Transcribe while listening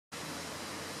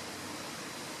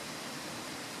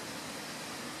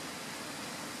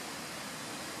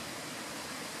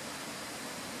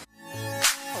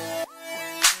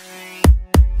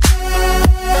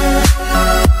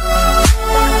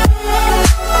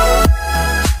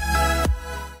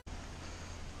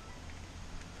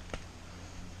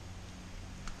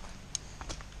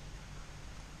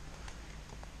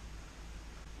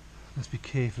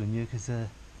careful in here because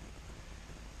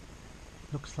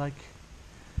looks like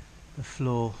the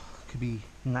floor could be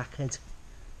knackered.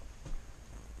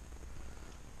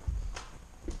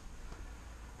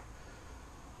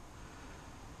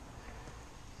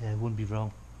 Yeah, it wouldn't be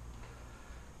wrong.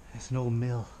 It's an old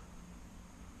mill.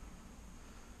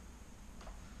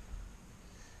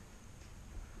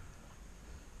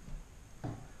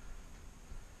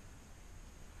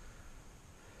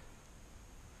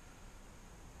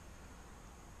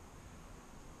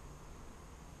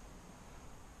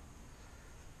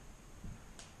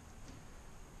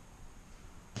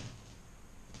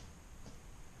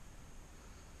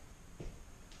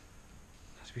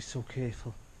 Have to be so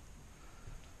careful.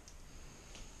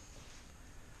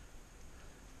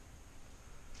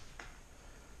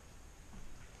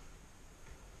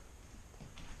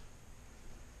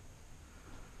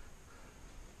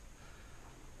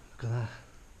 Look at that.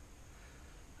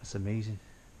 That's amazing.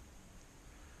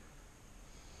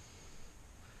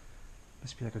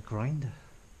 Must be like a grinder.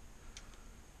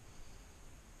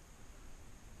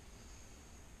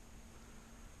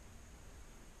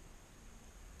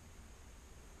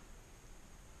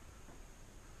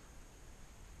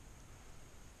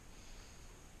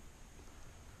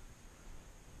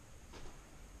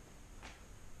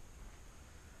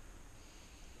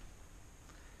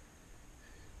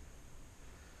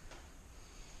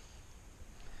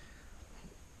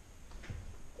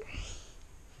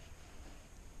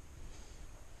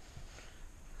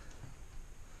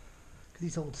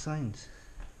 These old signs.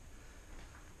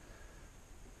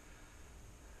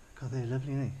 God, they're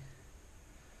lovely, aren't they?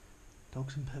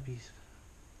 Dogs and puppies.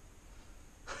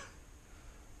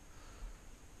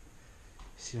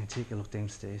 See, I take a look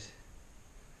downstairs.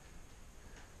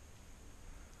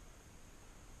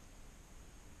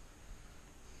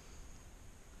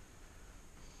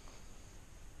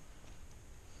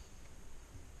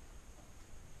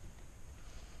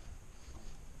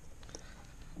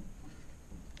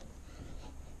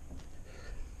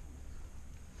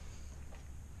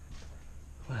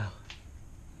 Wow.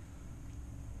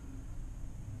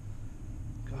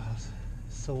 God,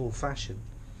 so old fashioned.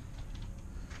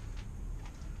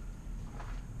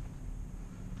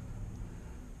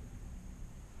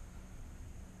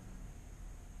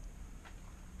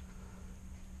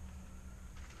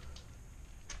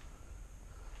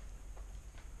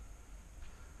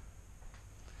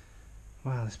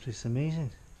 Wow, this place is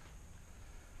amazing.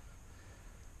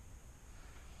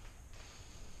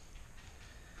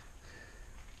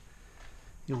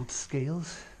 The old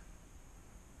scales.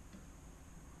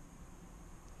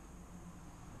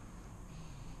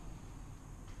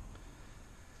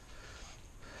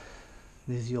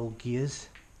 There's the old gears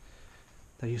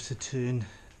that used to turn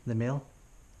the mill.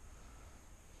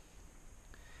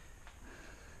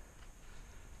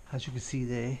 As you can see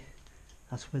there,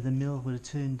 that's where the mill would have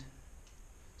turned.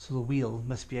 So the wheel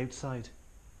must be outside.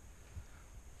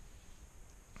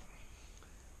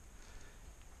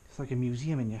 It's like a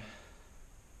museum in here.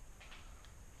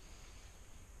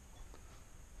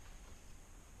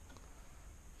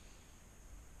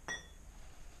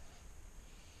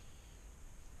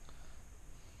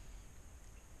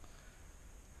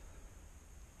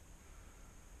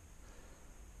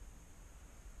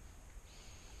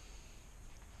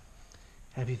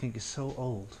 Everything is so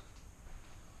old.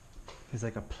 There's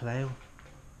like a plough.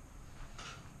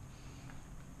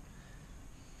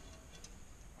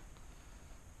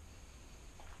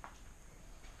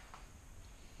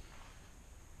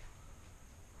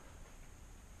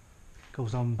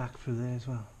 Goes on back through there as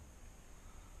well.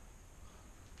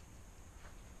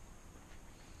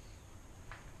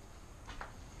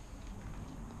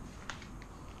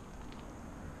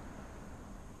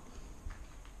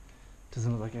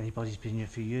 Doesn't look like anybody's been here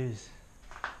for years.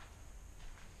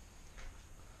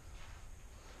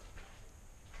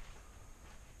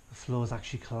 The floor's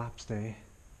actually collapsed there.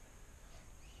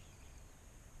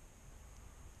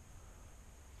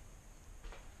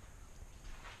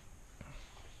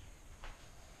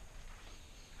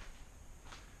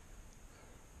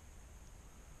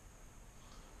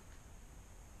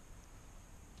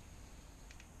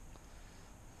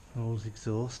 Old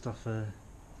exhaust off a...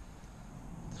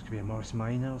 This could be a Morris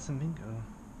Minor or something. Or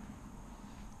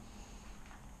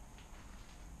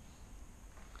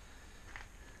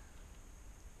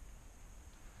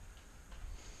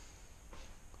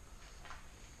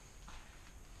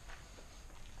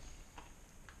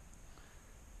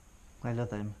I love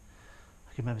them.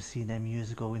 I can remember seeing them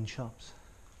years ago in shops.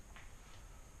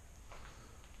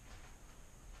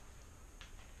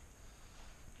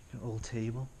 Old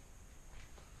table.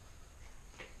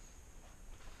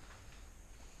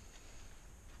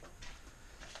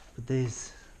 But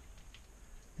there's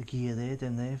the gear there,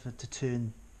 down there, to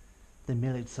turn the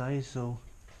mill outside. So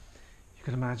you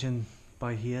can imagine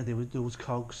by here those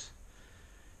cogs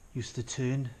used to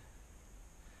turn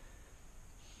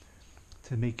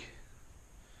to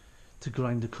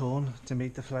grind the corn, to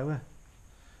make the flour,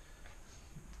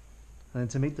 and then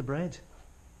to make the bread.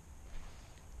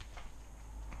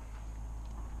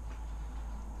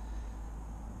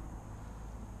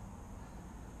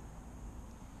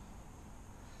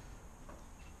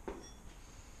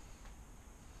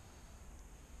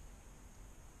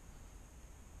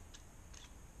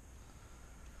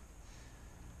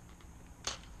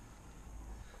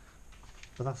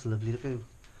 But that's lovely. Look how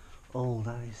old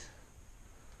that is.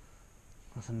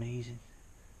 That's amazing.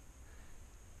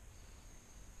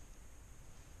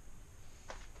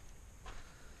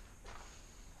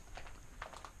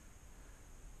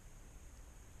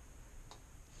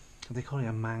 They call it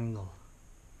a mangle.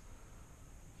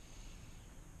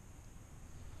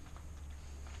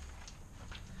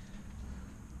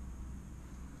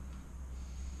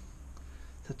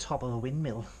 It's the top of a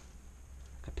windmill,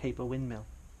 like a paper windmill.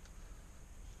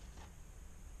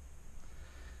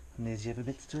 And there's the other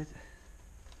bits to it.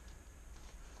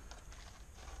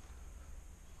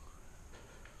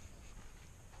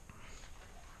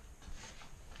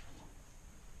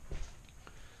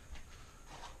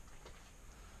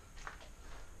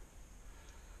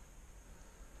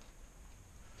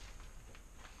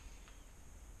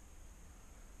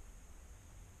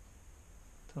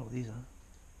 Don't know what these are.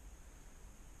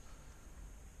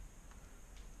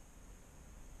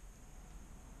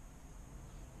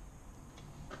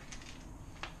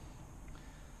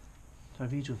 I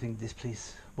really do think this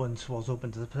place once was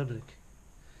open to the public.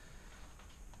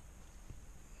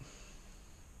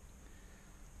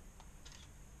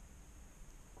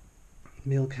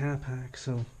 Mill car park,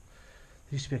 so there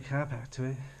used to be a car park to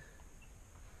it.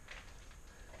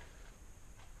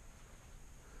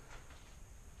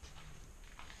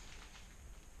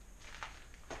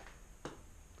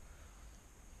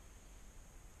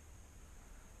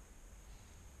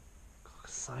 God,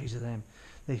 the size of them,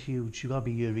 they're huge. You gotta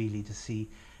be here really to see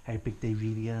how big they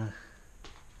really are.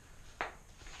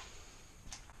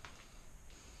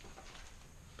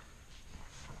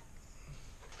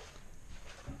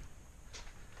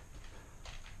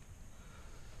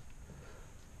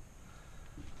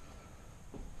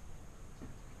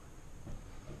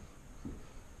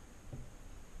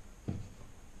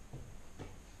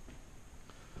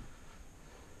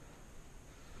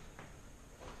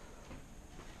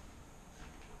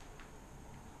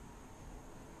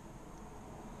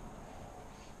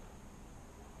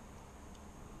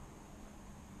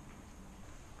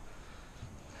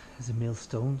 There's the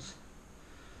millstones.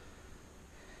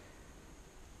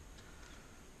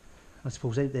 I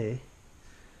suppose out there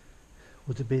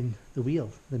would have been the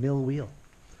wheel, the mill wheel.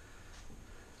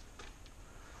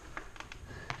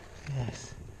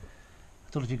 Yes. I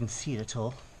don't know if you can see it at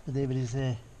all, but there it is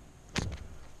there.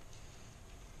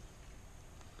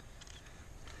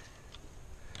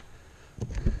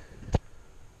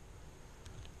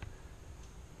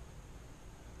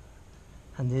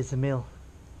 And there's the mill.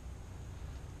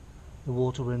 The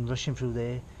water went rushing through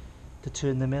there to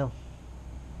turn the mill.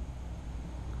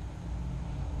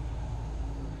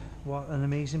 What an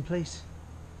amazing place.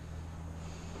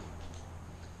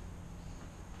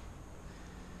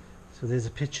 So there's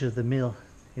a picture of the mill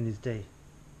in his day.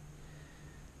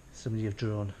 Somebody have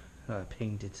drawn,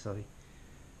 painted, sorry.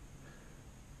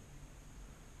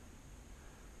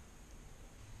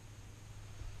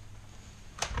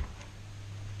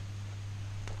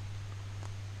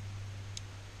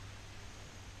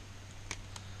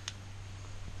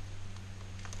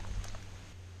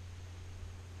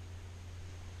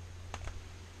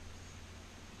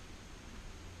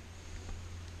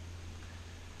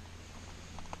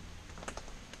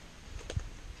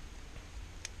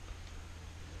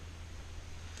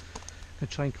 I'm going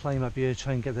to try and climb up here,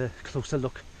 try and get a closer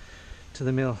look to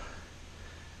the mill.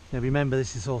 Now remember,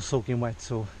 this is all soaking wet,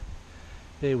 so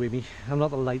bear with me. I'm not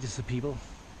the lightest of people.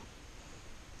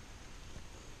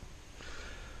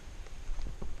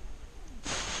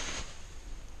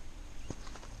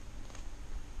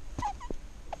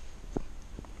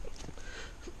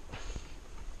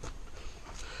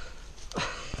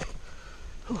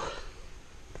 Oh,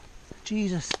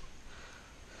 Jesus.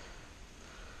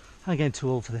 I'm getting too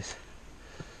old for this.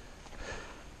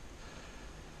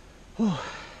 Oh,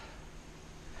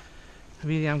 I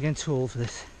really am getting too old for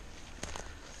this.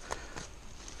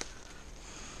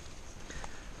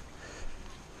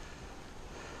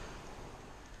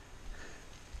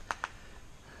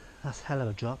 That's a hell of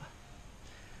a drop.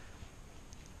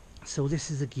 So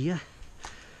this is the gear.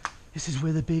 This is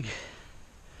where the big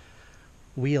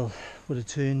wheel would have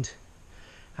turned,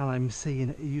 and I'm seeing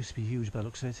it used to be huge by the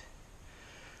looks of it,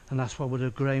 and that's what would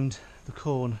have ground the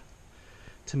corn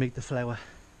to make the flour.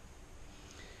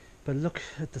 But look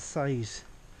at the size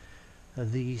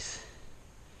of these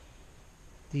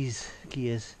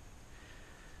gears.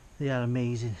 They are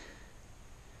amazing.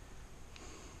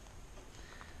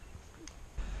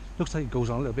 Looks like it goes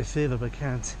on a little bit further, but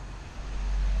can't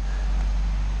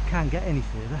get any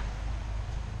further.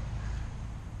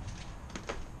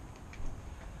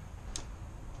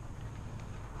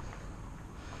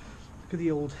 Look at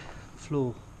the old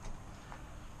floor.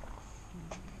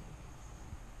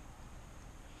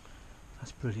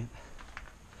 That's brilliant.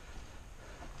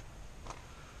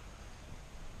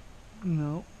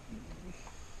 No.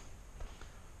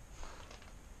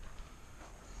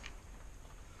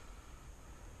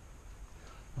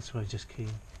 That's where I just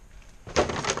came.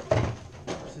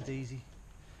 It's a daisy.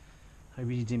 I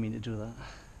really didn't mean to do that.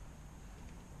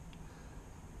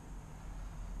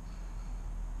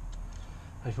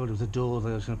 I thought it was a door that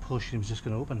I was going to push and it was just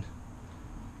going to open.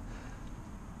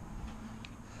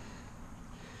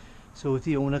 So if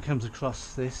the owner comes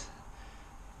across this,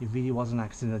 it really was an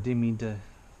accident. I didn't mean to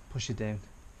push it down.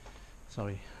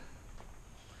 Sorry.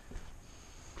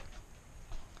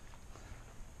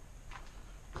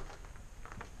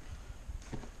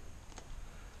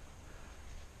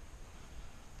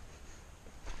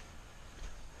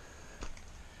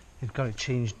 They've got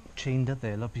it chained up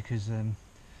there, look, because it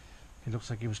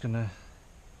looks like it was gonna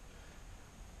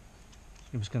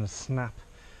snap,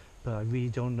 but I really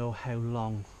don't know how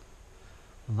long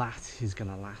that is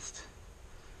gonna last,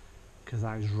 because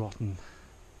that is rotten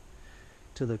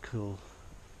to the core.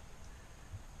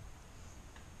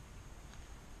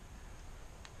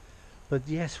 But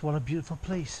yes, what a beautiful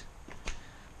place.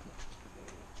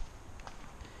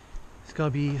 It's got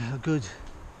to be a good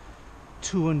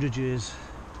 200 years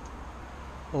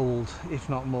old, if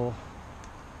not more.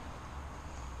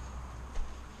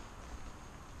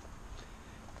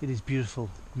 It is beautiful,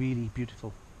 really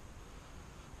beautiful.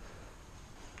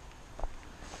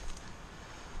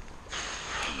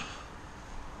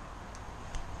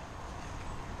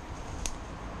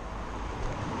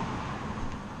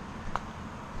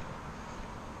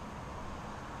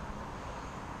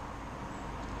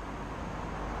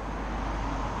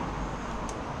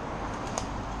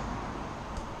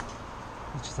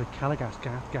 It's just like Calagas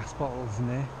gas bottles in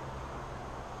there.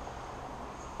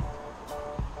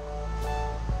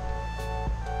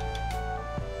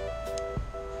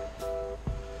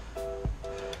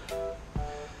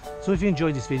 So if you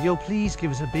enjoyed this video, please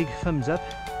give us a big thumbs up.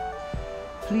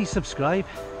 Please subscribe.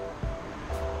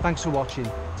 Thanks for watching.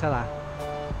 Ta-ra.